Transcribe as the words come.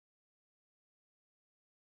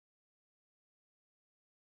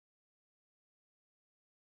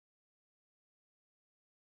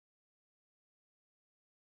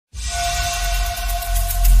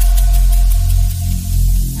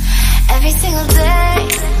single day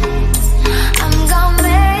I'm gonna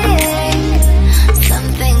make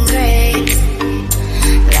something great.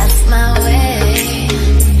 That's my way.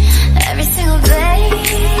 Every single day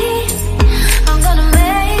I'm gonna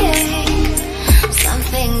make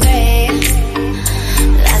something great.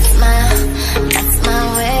 That's my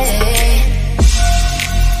way.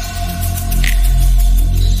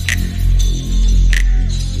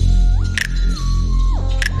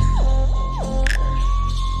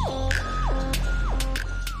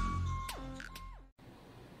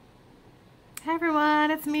 Hi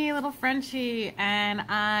everyone, it's me, little Frenchie, and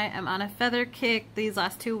I am on a feather kick. These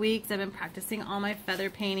last 2 weeks I've been practicing all my feather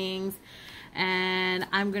paintings, and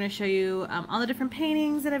I'm going to show you all the different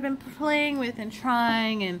paintings that I've been playing with and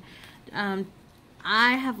trying. And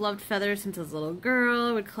I have loved feathers since I was a little girl.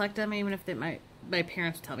 I would collect them even if my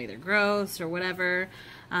parents would tell me they're gross or whatever.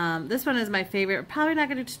 This one is my favorite. We're probably not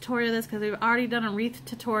going to do a tutorial of this because we've already done a wreath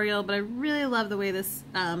tutorial, but I really love the way this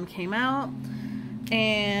came out.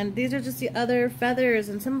 And these are just the other feathers,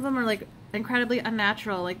 and some of them are like incredibly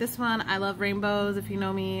unnatural. Like this one, I love rainbows. If you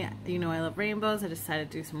know me, you know I love rainbows. I decided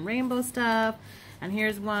to do some rainbow stuff. And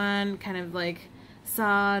here's one kind of like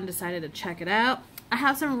saw and decided to check it out. I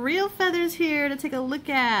have some real feathers here to take a look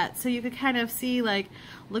at, so you could kind of see, like,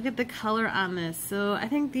 look at the color on this. So I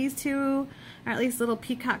think these two are at least little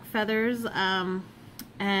peacock feathers,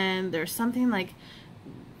 and there's something like,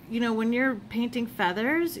 you know, when you're painting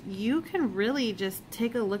feathers, you can really just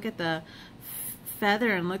take a look at the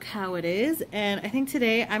feather and look how it is. And I think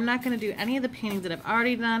today I'm not going to do any of the paintings that I've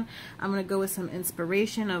already done. I'm going to go with some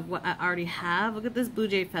inspiration of what I already have. Look at this blue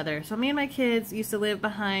jay feather. So me and my kids used to live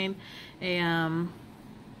behind a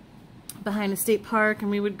state park,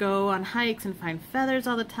 and we would go on hikes and find feathers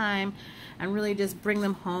all the time and really just bring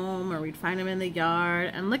them home, or we'd find them in the yard.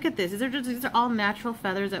 And look at this. These are all natural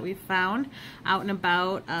feathers that we found out and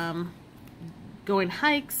about, going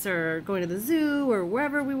hikes or going to the zoo or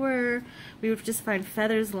wherever we were. We would just find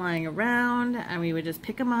feathers lying around, and we would just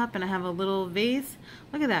pick them up, and I have a little vase.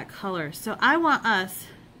 Look at that color. So I want us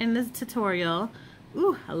in this tutorial,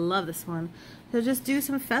 ooh, I love this one, so just do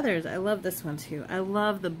some feathers. I love this one too. I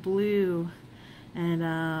love the blue,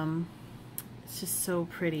 and it's just so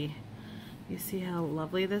pretty. You see how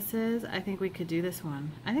lovely this is? I think we could do this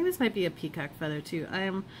one. I think this might be a peacock feather too. I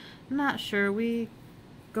am not sure. We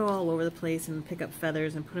go all over the place and pick up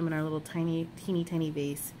feathers and put them in our little teeny tiny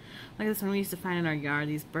vase. Like this one we used to find in our yard,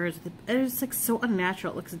 these birds. It's like so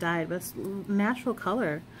unnatural. It looks dyed, but it's natural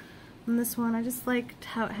color. And this one, I just liked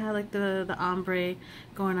how it had like the ombre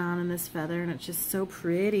going on in this feather, and it's just so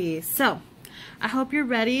pretty. So I hope you're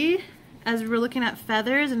ready as we're looking at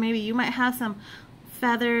feathers, and maybe you might have some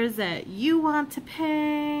feathers that you want to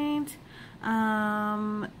paint,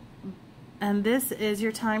 and this is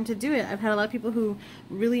your time to do it. I've had a lot of people who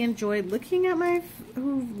really enjoyed looking at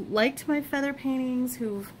who liked my feather paintings,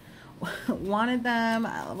 who wanted them.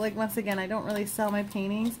 Like, once again, I don't really sell my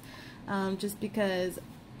paintings, just because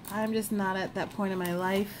I'm just not at that point in my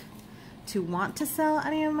life to want to sell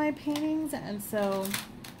any of my paintings. And so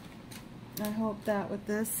I hope that with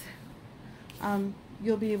this,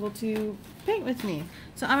 you'll be able to paint with me.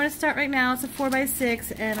 So I'm going to start right now. It's a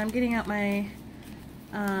 4x6, and I'm getting out my,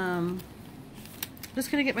 just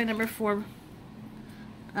going to get my number 4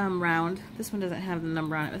 round. This one doesn't have the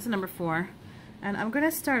number on it. It's a number 4. And I'm going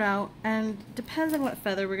to start out, and depends on what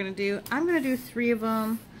feather we're going to do. I'm going to do 3 of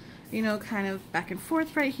them, you know, kind of back and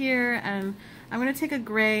forth right here. And I'm going to take a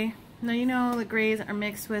gray. Now, you know, the grays are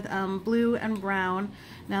mixed with blue and brown.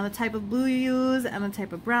 Now, the type of blue you use and the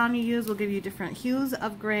type of brown you use will give you different hues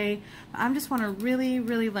of gray. But I just want a really,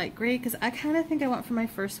 really light gray, because I kind of think I want for my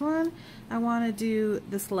first one, I want to do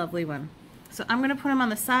this lovely one. So I'm going to put them on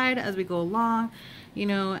the side as we go along, you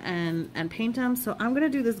know, and paint them. So I'm going to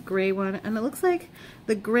do this gray one, and it looks like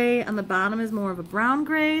the gray on the bottom is more of a brown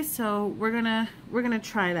gray. So we're gonna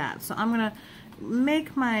try that. So I'm gonna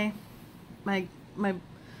make my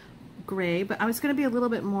gray, but I was going to be a little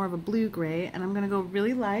bit more of a blue gray, and I'm going to go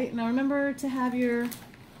really light. Now remember to have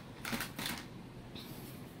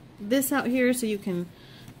this out here so you can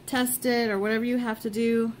test it, or whatever you have to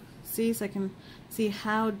do. See, so I can see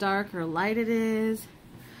how dark or light it is.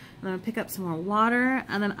 I'm going to pick up some more water,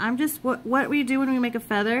 and then I'm just, what we do when we make a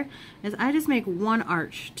feather is I just make one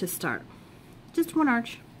arch to start. Just one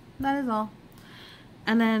arch. That is all.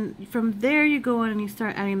 And then from there you go in and you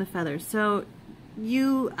start adding the feathers. So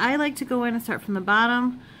I like to go in and start from the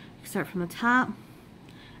bottom, start from the top,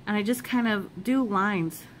 and I just kind of do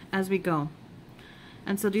lines as we go.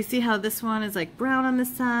 And so do you see how this one is like brown on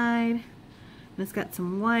this side, and it's got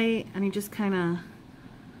some white, and you just kind of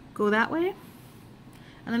go that way.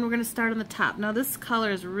 And then we're going to start on the top. Now this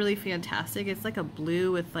color is really fantastic. It's like a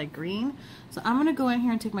blue with like green. So I'm going to go in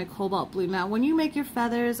here and take my Cobalt blue. Now when you make your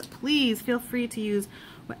feathers, please feel free to use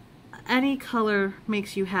any color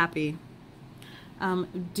makes you happy.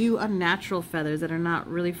 Do unnatural feathers that are not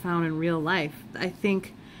really found in real life. I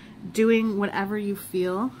think doing whatever you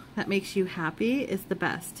feel that makes you happy is the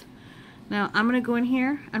best. Now I'm going to go in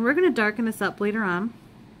here and we're going to darken this up later on.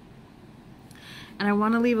 And I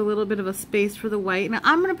want to leave a little bit of a space for the white. Now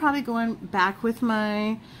I'm going to probably go in back with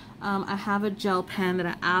my, I have a gel pen that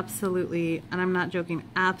I absolutely, and I'm not joking,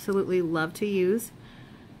 absolutely love to use.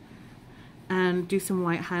 And do some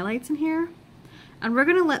white highlights in here. And we're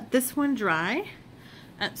going to let this one dry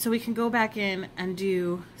so we can go back in and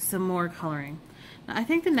do some more coloring. Now I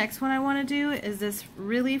think the next one I want to do is this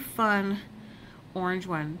really fun orange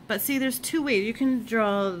one. But see, there's two ways. You can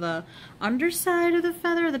draw the underside of the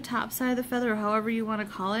feather, the top side of the feather, or however you want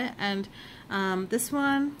to call it. And this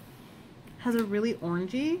one has a really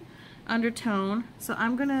orangey undertone. So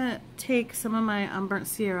I'm going to take some of my Burnt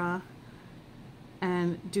Sierra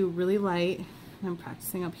and do really light. I'm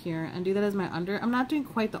practicing up here and do that as my under. I'm not doing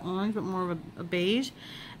quite the orange, but more of a beige.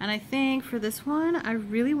 And I think for this one, I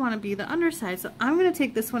really want to be the underside. So I'm going to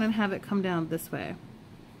take this one and have it come down this way.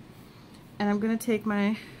 And I'm going to take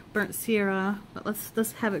my Burnt Sierra, but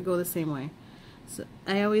let's have it go the same way. So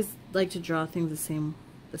I always like to draw things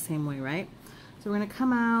the same way, right? So we're going to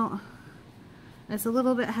come out. It's a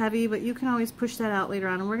little bit heavy, but you can always push that out later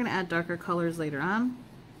on. And we're going to add darker colors later on.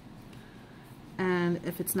 And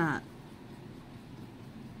if it's not.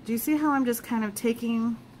 Do you see how I'm just kind of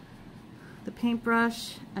taking the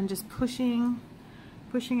paintbrush and just pushing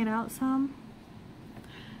it out some?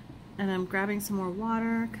 And I'm grabbing some more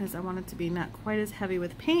water because I want it to be not quite as heavy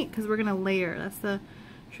with paint because we're going to layer. That's the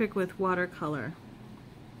trick with watercolor.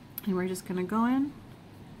 And we're just going to go in.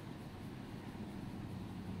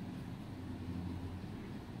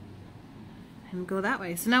 And go that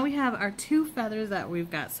way. So now we have our two feathers that we've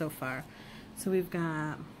got so far. So we've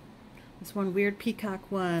got this one weird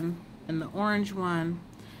peacock one and the orange one.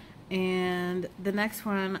 And the next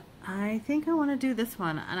one, I think I want to do this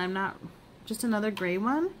one. And I'm not, just another gray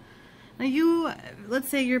one. Now let's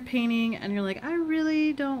say you're painting and you're like, I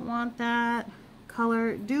really don't want that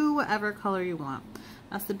color. Do whatever color you want.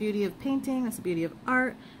 That's the beauty of painting. That's the beauty of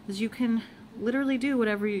art, is you can literally do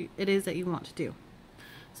whatever it is that you want to do.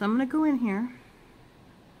 So I'm going to go in here.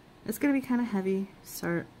 It's going to be kind of heavy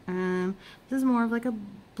start. And this is more of like a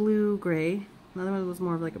blue-gray. Another one was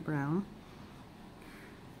more of like a brown.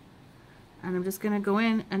 And I'm just going to go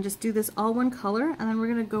in and just do this all one color. And then we're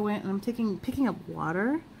going to go in and I'm picking up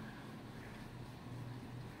water.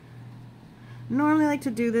 Normally I like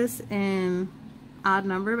to do this in odd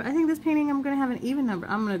number, but I think this painting I'm going to have an even number.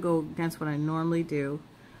 I'm going to go against what I normally do,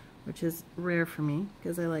 which is rare for me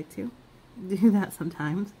because I like to do that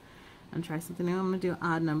sometimes and try something new. I'm going to do an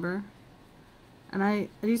odd number. And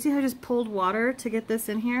you see how I just pulled water to get this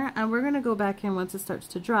in here? And we're going to go back in once it starts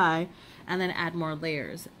to dry and then add more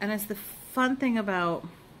layers. And it's the fun thing about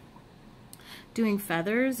doing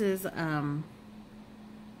feathers is,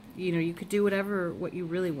 you know, you could do what you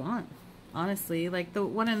really want. Honestly, like the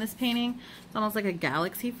one in this painting, it's almost like a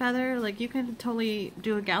galaxy feather. Like you can totally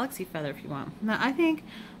do a galaxy feather if you want. Now I think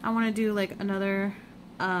I want to do like another,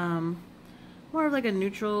 more of like a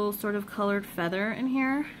neutral sort of colored feather in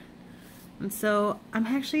here. And so I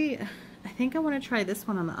think I want to try this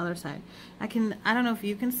one on the other side. I don't know if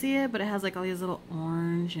you can see it, but it has like all these little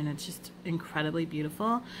orange and it's just incredibly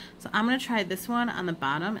beautiful. So I'm going to try this one on the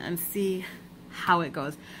bottom and see how it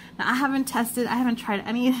goes. Now I haven't tried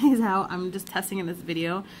any of these out. I'm just testing in this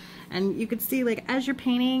video, and you could see like as you're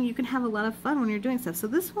painting you can have a lot of fun when you're doing stuff. So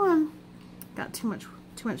this one got too much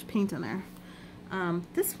paint on there.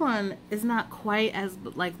 This one is not quite as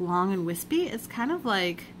like long and wispy. It's kind of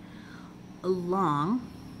like long,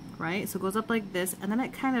 right? So it goes up like this and then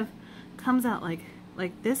it kind of comes out like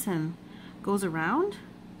this and goes around.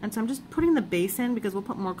 And so I'm just putting the base in because we'll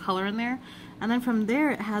put more color in there. And then from there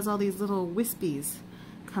it has all these little wispies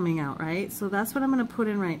coming out, right? So that's what I'm going to put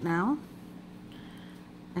in right now.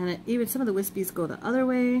 And even some of the wispies go the other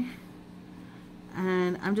way.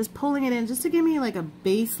 And I'm just pulling it in just to give me like a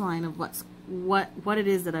baseline of what it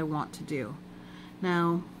is that I want to do.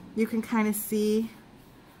 Now you can kind of see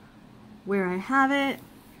where I have it.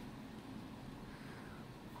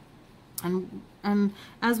 And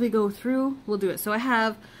as we go through, we'll do it. So I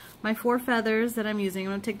have my 4 feathers that I'm using.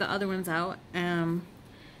 I'm going to take the other ones out. And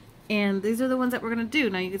these are the ones that we're going to do.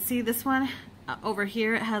 Now you can see this one, over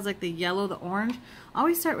here it has like the yellow, the orange. I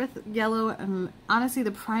always start with yellow, and honestly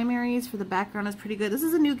the primaries for the background is pretty good. This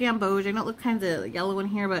is a new Gamboge. I know it looks kind of yellow in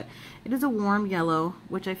here, but it is a warm yellow,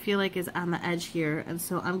 which I feel like is on the edge here. And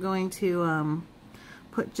so I'm going to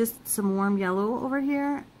put just some warm yellow over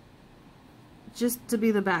here, just to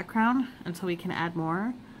be the background until we can add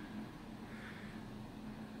more.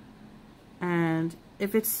 And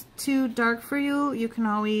if it's too dark for you, you can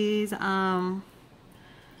always,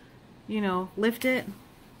 you know, lift it.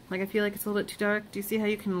 Like I feel like it's a little bit too dark. Do you see how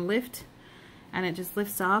you can lift? And it just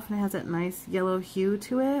lifts off and it has that nice yellow hue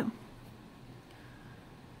to it.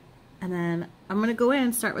 And then I'm going to go in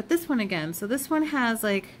and start with this one again. So this one has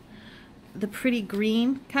like the pretty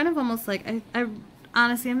green, kind of almost like, I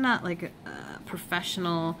honestly, I'm not like a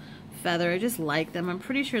professional feather. I just like them. I'm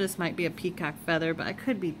pretty sure this might be a peacock feather, but I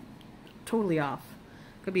could be totally off.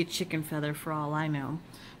 Could be a chicken feather for all I know.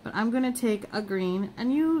 But I'm going to take a green,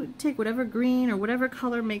 and you take whatever green or whatever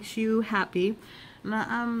color makes you happy. And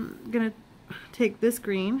I'm going to take this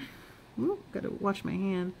green, ooh, gotta watch my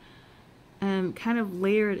hand, and kind of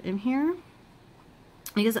layer it in here.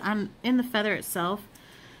 Because in the feather itself,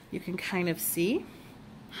 you can kind of see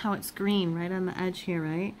how it's green right on the edge here,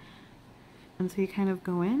 right? And so you kind of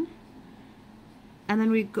go in, and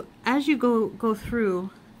then we go, as you go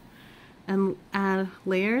through and add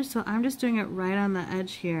layers. So I'm just doing it right on the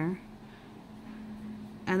edge here,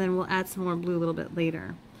 and then we'll add some more blue a little bit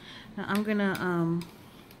later. Now I'm gonna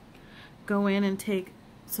go in and take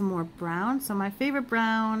some more brown. So my favorite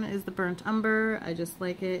brown is the burnt umber. I just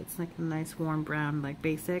like it. It's like a nice warm brown, like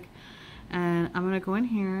basic. And I'm gonna go in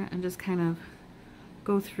here and just kind of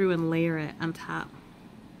go through and layer it on top.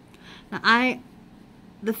 Now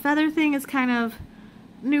the feather thing is kind of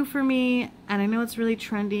new for me, and I know it's really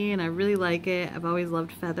trendy and I really like it. I've always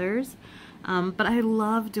loved feathers, but I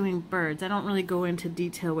love doing birds. I don't really go into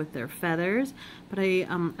detail with their feathers, but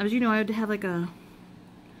as you know, I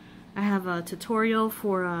have a tutorial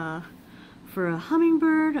for a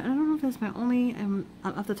hummingbird. I don't know if that's my only,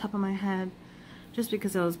 off the top of my head, just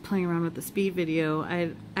because I was playing around with the speed video.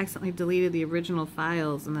 I accidentally deleted the original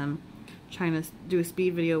files, and then trying to do a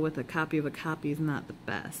speed video with a copy of a copy is not the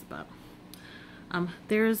best, but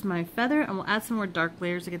there's my feather, and we'll add some more dark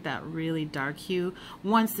layers to get that really dark hue.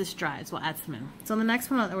 Once this dries, we'll add some in. So the next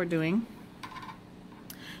one that we're doing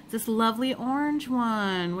is this lovely orange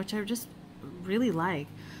one, which I just really like.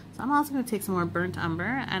 So I'm also going to take some more burnt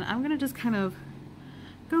umber, and I'm going to just kind of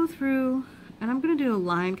go through, and I'm going to do a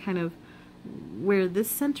line kind of where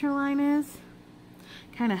this center line is,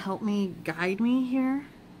 kind of help me, guide me here.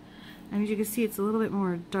 And as you can see, it's a little bit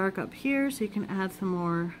more dark up here, so you can add some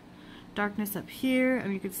more darkness up here,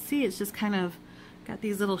 and you can see it's just kind of got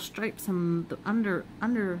these little stripes on the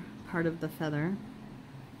under part of the feather.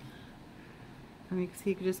 And you can see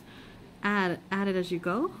you can just add it as you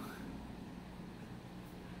go.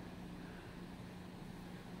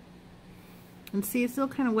 And see, it's still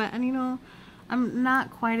kind of wet, and you know, I'm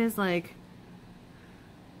not quite as like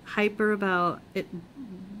hyper about it,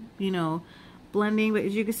 you know, blending, but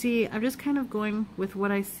as you can see, I'm just kind of going with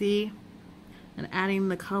what I see and adding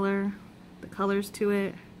the colors to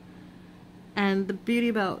it. And the beauty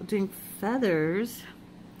about doing feathers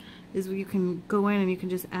is you can go in and you can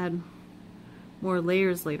just add more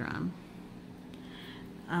layers later on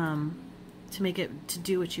to make it to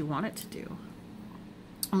do what you want it to do.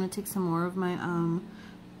 I'm going to take some more of my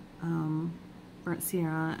burnt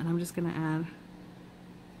Sierra, and I'm just going to add,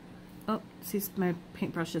 oh, see, my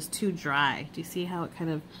paintbrush is too dry. Do you see how it kind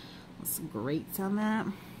of grates on that?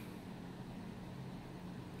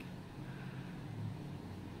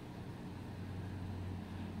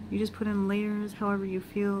 You just put in layers however you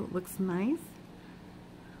feel it looks nice.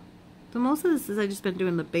 So most of this is I just been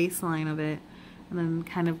doing the baseline of it, and then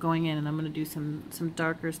kind of going in, and I'm going to do some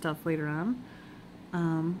darker stuff later on.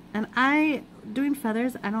 And doing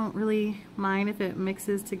feathers, I don't really mind if it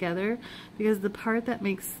mixes together, because the part that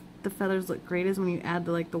makes the feathers look great is when you add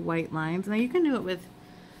the white lines. Now you can do it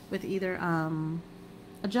with either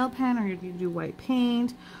a gel pen, or you can do white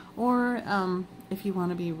paint, or if you want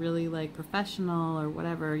to be really like professional or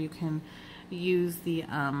whatever, you can use the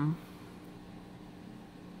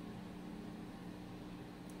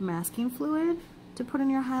masking fluid to put in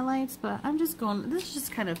your highlights. But I'm just going, this is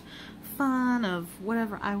just kind of fun of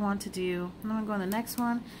whatever I want to do. I'm going to go on the next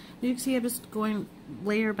one. You can see I'm just going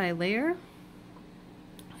layer by layer.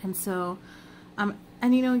 And so, and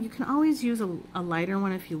you know, you can always use a lighter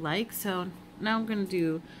one if you like. So now I'm going to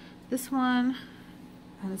do this one,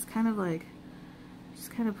 and it's kind of like,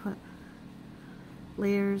 just kind of put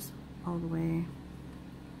layers all the way,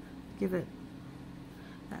 give it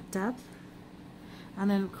that depth. And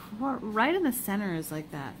then right in the center is like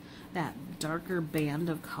that darker band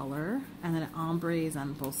of color, and then it ombres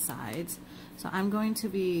on both sides. So I'm going to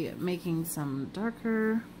be making some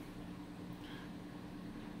darker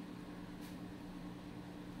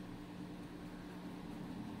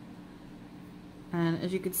and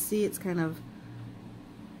as you can see, it's kind of,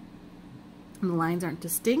 the lines aren't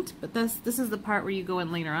distinct, but this is the part where you go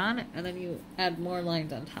in later on and then you add more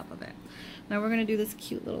lines on top of it. Now we're going to do this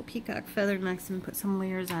cute little peacock feather next and put some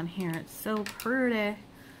layers on here. It's so pretty.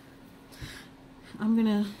 I'm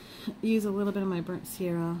going to use a little bit of my burnt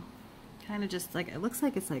Sierra. Kind of just like, it looks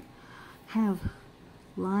like it's like kind of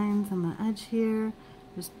lines on the edge here.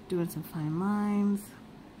 Just doing some fine lines.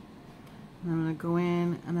 And I'm going to go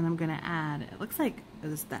in and then I'm going to add, it looks like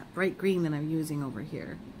it's that bright green that I'm using over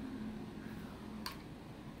here.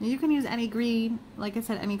 Now you can use any green, like I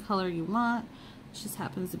said, any color you want. It just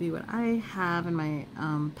happens to be what I have in my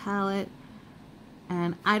palette.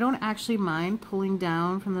 And I don't actually mind pulling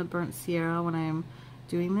down from the burnt Sierra when I'm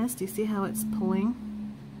doing this. Do you see how it's pulling?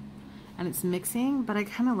 And it's mixing, but I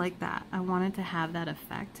kind of like that. I wanted to have that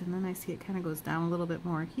effect. And then I see it kind of goes down a little bit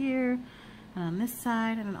more here and on this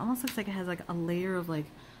side. And it almost looks like it has like a layer of like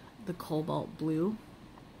the cobalt blue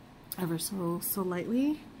ever so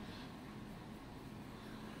lightly.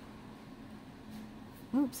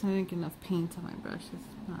 Oops, I didn't get enough paint on my brush.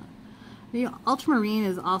 The ultramarine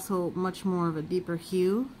is also much more of a deeper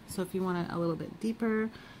hue, so if you want it a little bit deeper,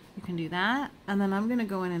 you can do that. And then I'm going to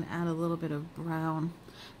go in and add a little bit of brown.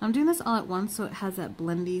 I'm doing this all at once, so it has that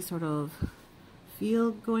blendy sort of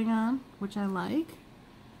feel going on, which I like.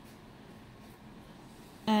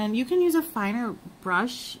 And you can use a finer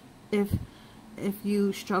brush if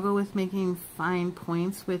you struggle with making fine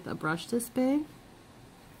points with a brush this big.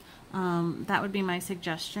 That would be my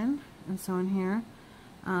suggestion. And so in here,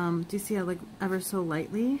 do you see how like ever so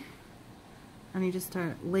lightly, and you just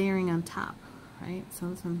start layering on top, right? So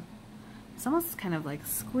this one, it's almost kind of like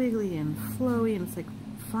squiggly and flowy, and it's like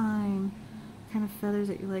fine kind of feathers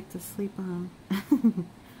that you like to sleep on.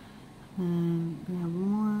 And we have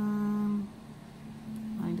one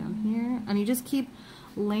line down here, and you just keep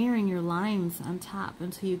layering your lines on top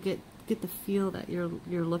until you get the feel that you're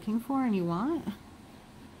looking for and you want.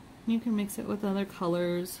 You can mix it with other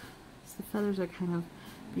colors. So the feathers are kind of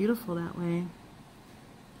beautiful that way.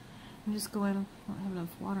 I'm just going, I don't have enough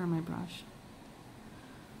water on my brush.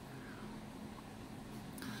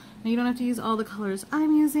 Now you don't have to use all the colors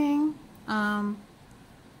I'm using. And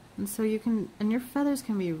so you can, and your feathers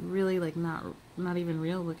can be really like not even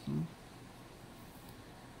real looking.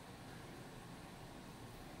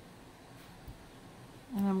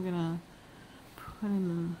 And I'm gonna put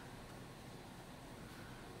in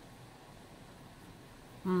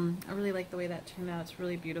I really like the way that turned out. It's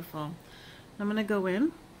really beautiful. I'm gonna go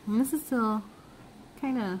in, and this is still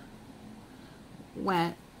kind of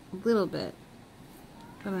wet, a little bit.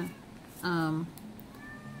 But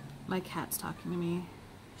my cat's talking to me.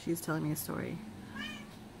 She's telling me a story.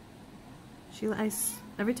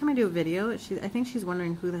 Every time I do a video, I think she's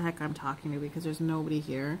wondering who the heck I'm talking to because there's nobody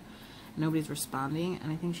here. Nobody's responding,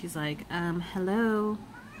 and I think she's like, hello.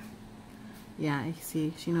 Yeah, I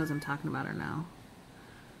see. She knows I'm talking about her now.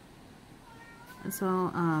 And so,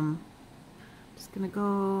 I'm just gonna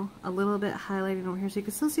go a little bit highlighting over here so you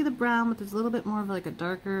can still see the brown, but there's a little bit more of like a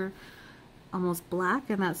darker, almost black,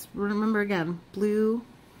 and that's, remember again, blue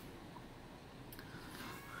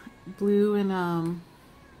and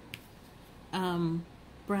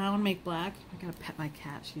brown make black. I gotta pet my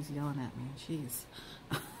cat. She's yelling at me. Jeez.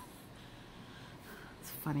 It's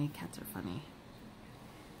funny. Cats are funny.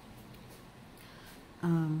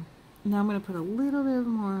 Now I'm gonna put a little bit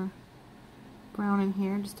more brown in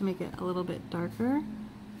here just to make it a little bit darker,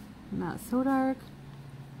 not so dark.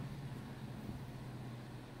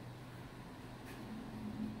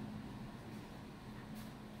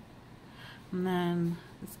 And then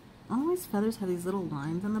all these feathers have these little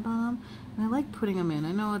lines on the bottom, and I like putting them in.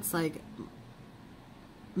 I know it's like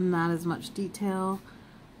not as much detail,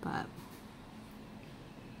 but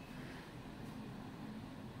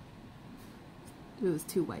it was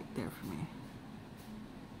too white there for me.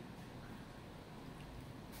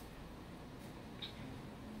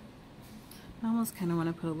 I almost kind of want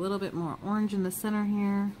to put a little bit more orange in the center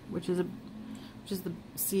here, which is the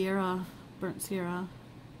Sierra, burnt Sierra,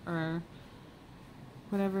 or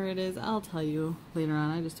whatever it is. I'll tell you later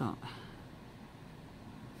on. I just don't.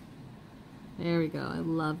 There we go. I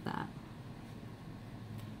love that.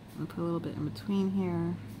 I'm gonna put a little bit in between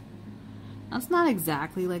here. Now, it's not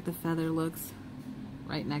exactly like the feather looks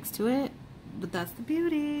right next to it, but that's the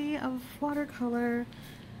beauty of watercolor.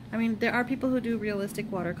 I mean, there are people who do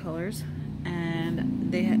realistic watercolors, and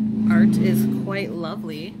art is quite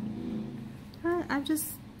lovely. I've just,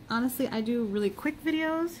 honestly, I do really quick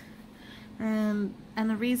videos, and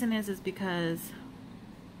the reason is because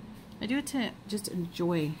I do it to just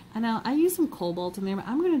enjoy. And now I use some Cobalt in there, but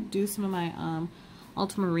I'm going to do some of my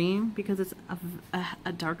Ultramarine because it's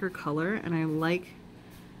a darker color and I like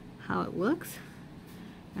how it looks.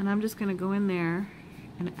 And I'm just going to go in there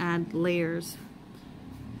and add layers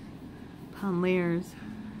upon layers.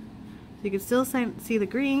 So you can still see the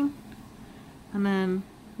green. And then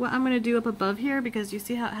what I'm going to do up above here, because you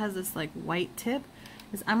see how it has this like white tip,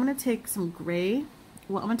 is I'm going to take some gray.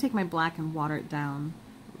 Well, I'm going to take my black and water it down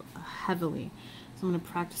heavily. So I'm going to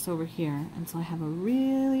practice over here. And so I have a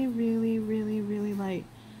really, really, really, really light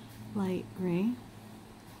gray.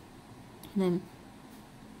 And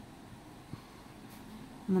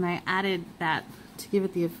then I added that to give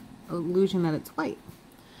it the illusion that it's white.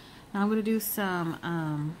 Now I'm going to do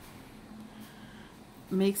some,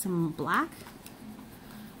 make some black.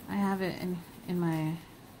 I have it in my,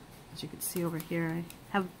 as you can see over here, I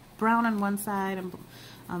have brown on one side and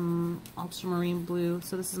ultramarine blue.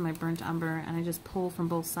 So this is my burnt umber, and I just pull from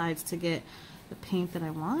both sides to get the paint that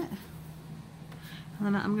I want. And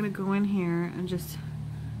then I'm going to go in here and just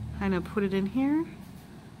kind of put it in here,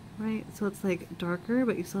 right? So it's like darker,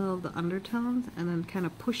 but you still have the undertones, and then kind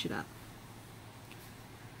of push it up.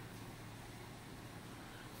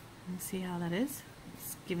 And see how that is?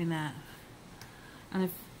 It's giving that. And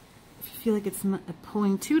if you feel like it's not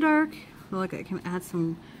pulling too dark, I feel like I can add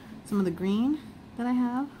some of the green that I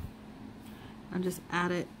have and just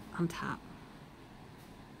add it on top.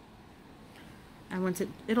 And once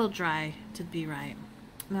it'll dry to be right.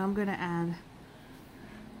 Now I'm going to add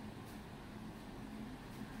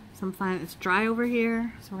some fine, it's dry over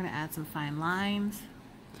here, so we're going to add some fine lines,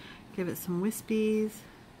 give it some wispies.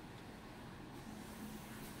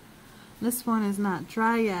 This one is not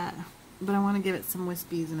dry yet, but I want to give it some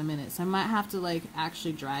wispies in a minute, so I might have to like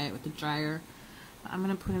actually dry it with the dryer. I'm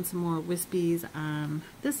going to put in some more wispies on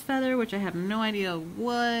this feather, which I have no idea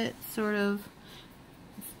what sort of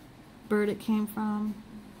bird it came from.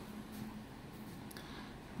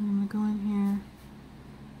 I'm going to go in here,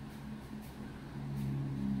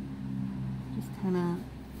 just kind of,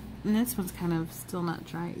 and this one's kind of still not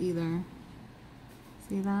dry either.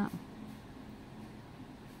 See that?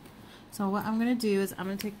 So what I'm going to do is I'm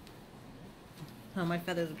going to take, oh, my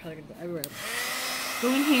feathers are probably going to go everywhere. Go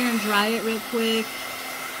in here and dry it real quick,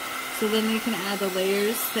 so then you can add the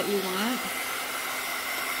layers that you want.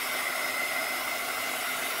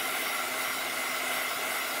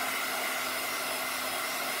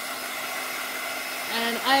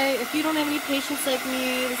 And if you don't have any patience like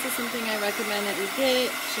me, this is something I recommend that you get.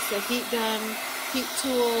 It's just a heat gun, heat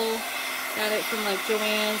tool. Got it from like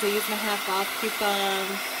Joann's. I use my half-off coupon,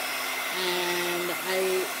 and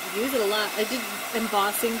I use it a lot. I did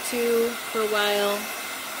embossing too for a while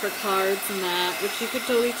for cards and that, which you could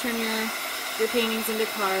totally turn your paintings into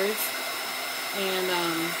cards. And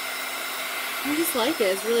I just like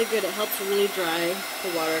it. It's really good. It helps really dry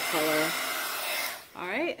the watercolor.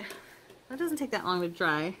 Alright, that doesn't take that long to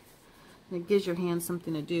dry. And it gives your hands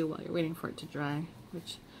something to do while you're waiting for it to dry,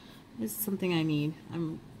 which is something I need. I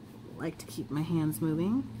like to keep my hands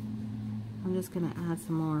moving. I'm just going to add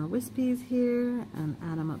some more wispies here and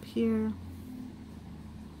add them up here.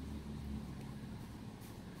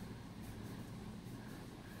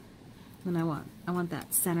 Then I want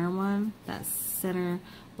that center one, that center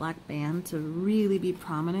black band to really be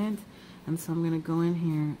prominent. And so I'm going to go in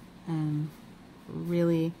here and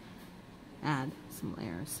really add some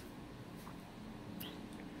layers.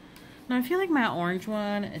 Now I feel like my orange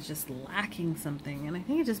one is just lacking something, and I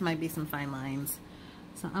think it just might be some fine lines.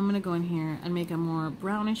 So I'm going to go in here and make a more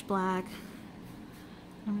brownish black.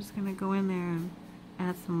 I'm just going to go in there and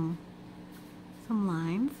add some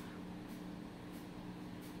lines.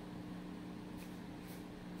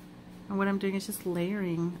 And what I'm doing is just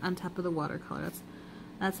layering on top of the watercolor.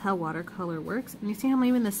 That's how watercolor works. And you see how I'm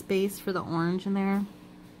leaving the space for the orange in there? I'm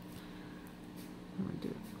going to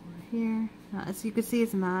do it over here. Now, as you can see,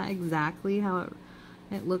 it's not exactly how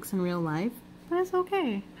it looks in real life, but it's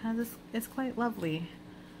okay. It's quite lovely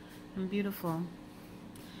and beautiful.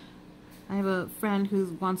 I have a friend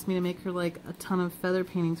who wants me to make her like a ton of feather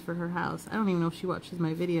paintings for her house. I don't even know if she watches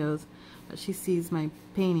my videos, but she sees my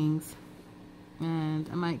paintings, and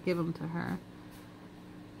I might give them to her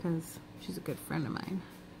because she's a good friend of mine.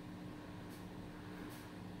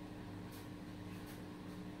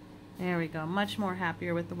 There we go, much more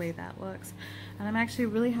happier with the way that looks. And I'm actually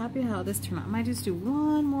really happy how this turned out. I might just do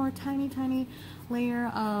one more tiny layer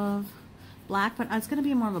of black, but it's going to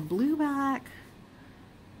be more of a blue back.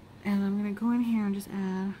 And I'm going to go in here and just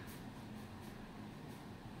add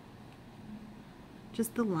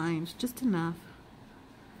just the lines, just enough.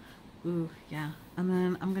 Ooh, yeah. And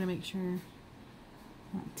then I'm going to make sure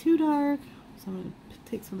not too dark. So I'm going to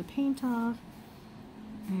take some of the paint off.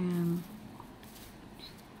 And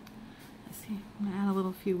let's see, I'm going to add a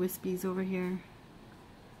little few wispies over here.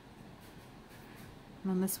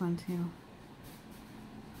 And on this one too.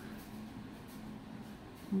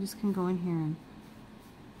 I'm just going to go in here and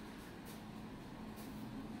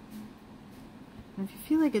if you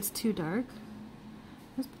feel like it's too dark,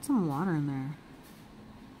 just put some water in there.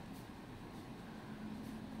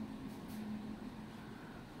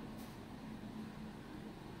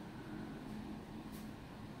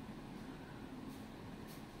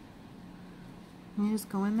 And you just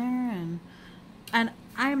go in there and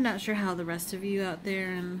I'm not sure how the rest of you out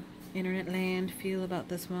there in internet land feel about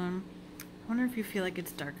this one. I wonder if you feel like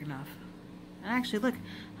it's dark enough. And actually, look,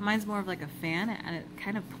 mine's more of like a fan, and it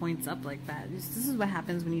kind of points up like that. This is what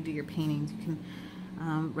happens when you do your paintings. You can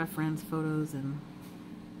reference photos, and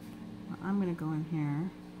I'm going to go in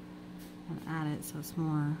here and add it so it's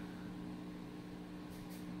more.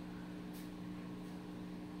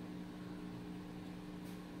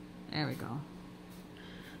 There we go.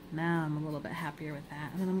 Now I'm a little bit happier with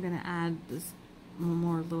that. And then I'm going to add this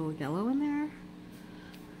more little yellow in there.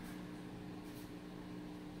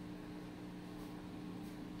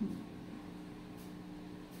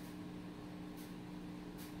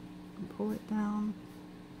 Pull it down,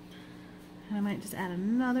 and I might just add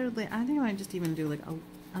another layer. I think I might just even do like a,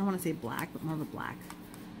 I don't want to say black, but more of a black,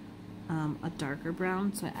 a darker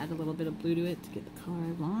brown, so I add a little bit of blue to it to get the color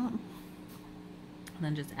I want, and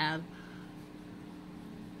then just add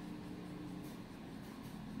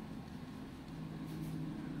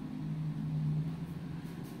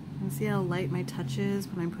and see how light my touch is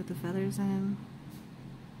when I put the feathers in.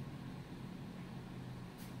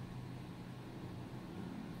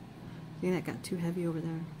 See, that got too heavy over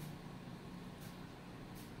there.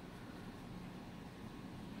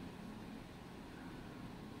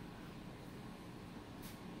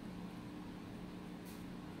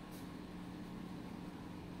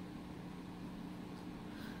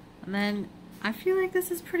 And then I feel like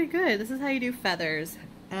this is pretty good. This is how you do feathers.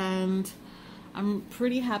 And I'm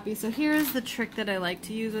pretty happy. So here's the trick that I like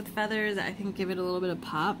to use with feathers. I think give it a little bit of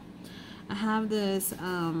pop. I have this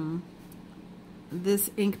this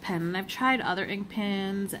ink pen, and I've tried other ink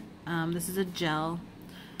pens. This is a gel,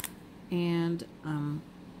 and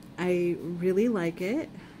I really like it.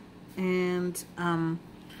 And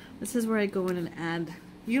this is where I go in and add.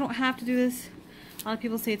 You don't have to do this. A lot of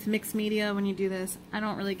people say it's mixed media when you do this. I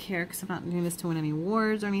don't really care because I'm not doing this to win any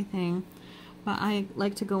awards or anything. But I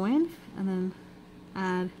like to go in and then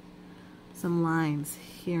add some lines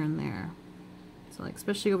here and there. So like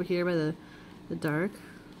especially over here by the dark.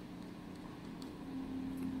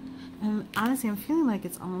 And honestly, I'm feeling like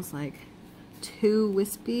it's almost like too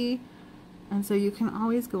wispy, and so you can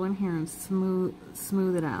always go in here and smooth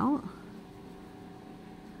it out.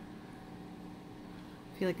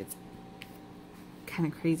 I feel like it's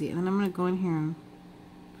kind of crazy. And then I'm going to go in here and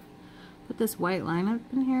put this white line up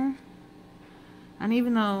in here. And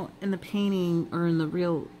even though in the painting or in the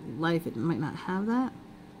real life it might not have that,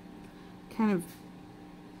 kind of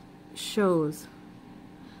shows.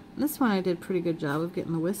 This one I did a pretty good job of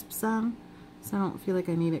getting the wisps on, so I don't feel like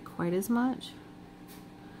I need it quite as much.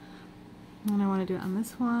 And I want to do it on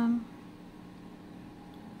this one.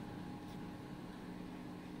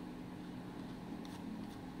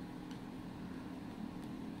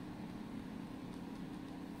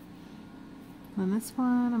 On this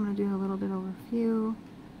one, I'm going to do a little bit over a few.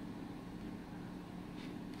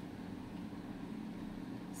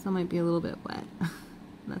 So it might be a little bit wet.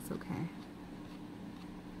 That's okay.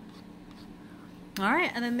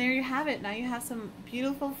 Alright, and then there you have it. Now you have some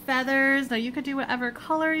beautiful feathers. Now you could do whatever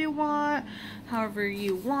color you want, however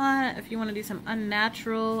you want. If you want to do some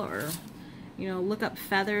unnatural or, you know, look up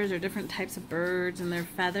feathers or different types of birds and their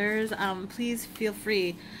feathers, please feel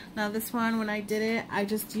free. Now this one, when I did it, I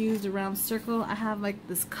just used a round circle. I have like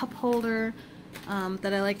this cup holder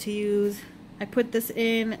that I like to use. I put this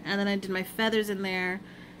in and then I did my feathers in there.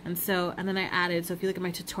 And then I added, so if you look at my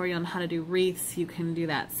tutorial on how to do wreaths, you can do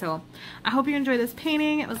that. So I hope you enjoyed this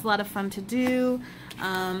painting. It was a lot of fun to do.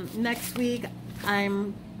 Next week,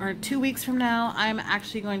 or 2 weeks from now, I'm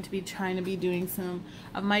actually going to be trying to be doing some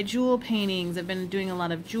of my jewel paintings. I've been doing a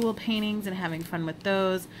lot of jewel paintings and having fun with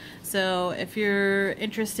those. So if you're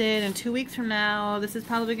interested, in 2 weeks from now, this is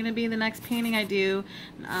probably going to be the next painting I do.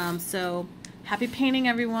 So happy painting,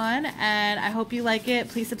 everyone, and I hope you like it.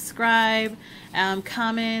 Please subscribe,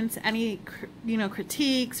 comment, any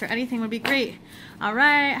critiques or anything would be great. All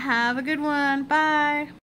right, have a good one. Bye.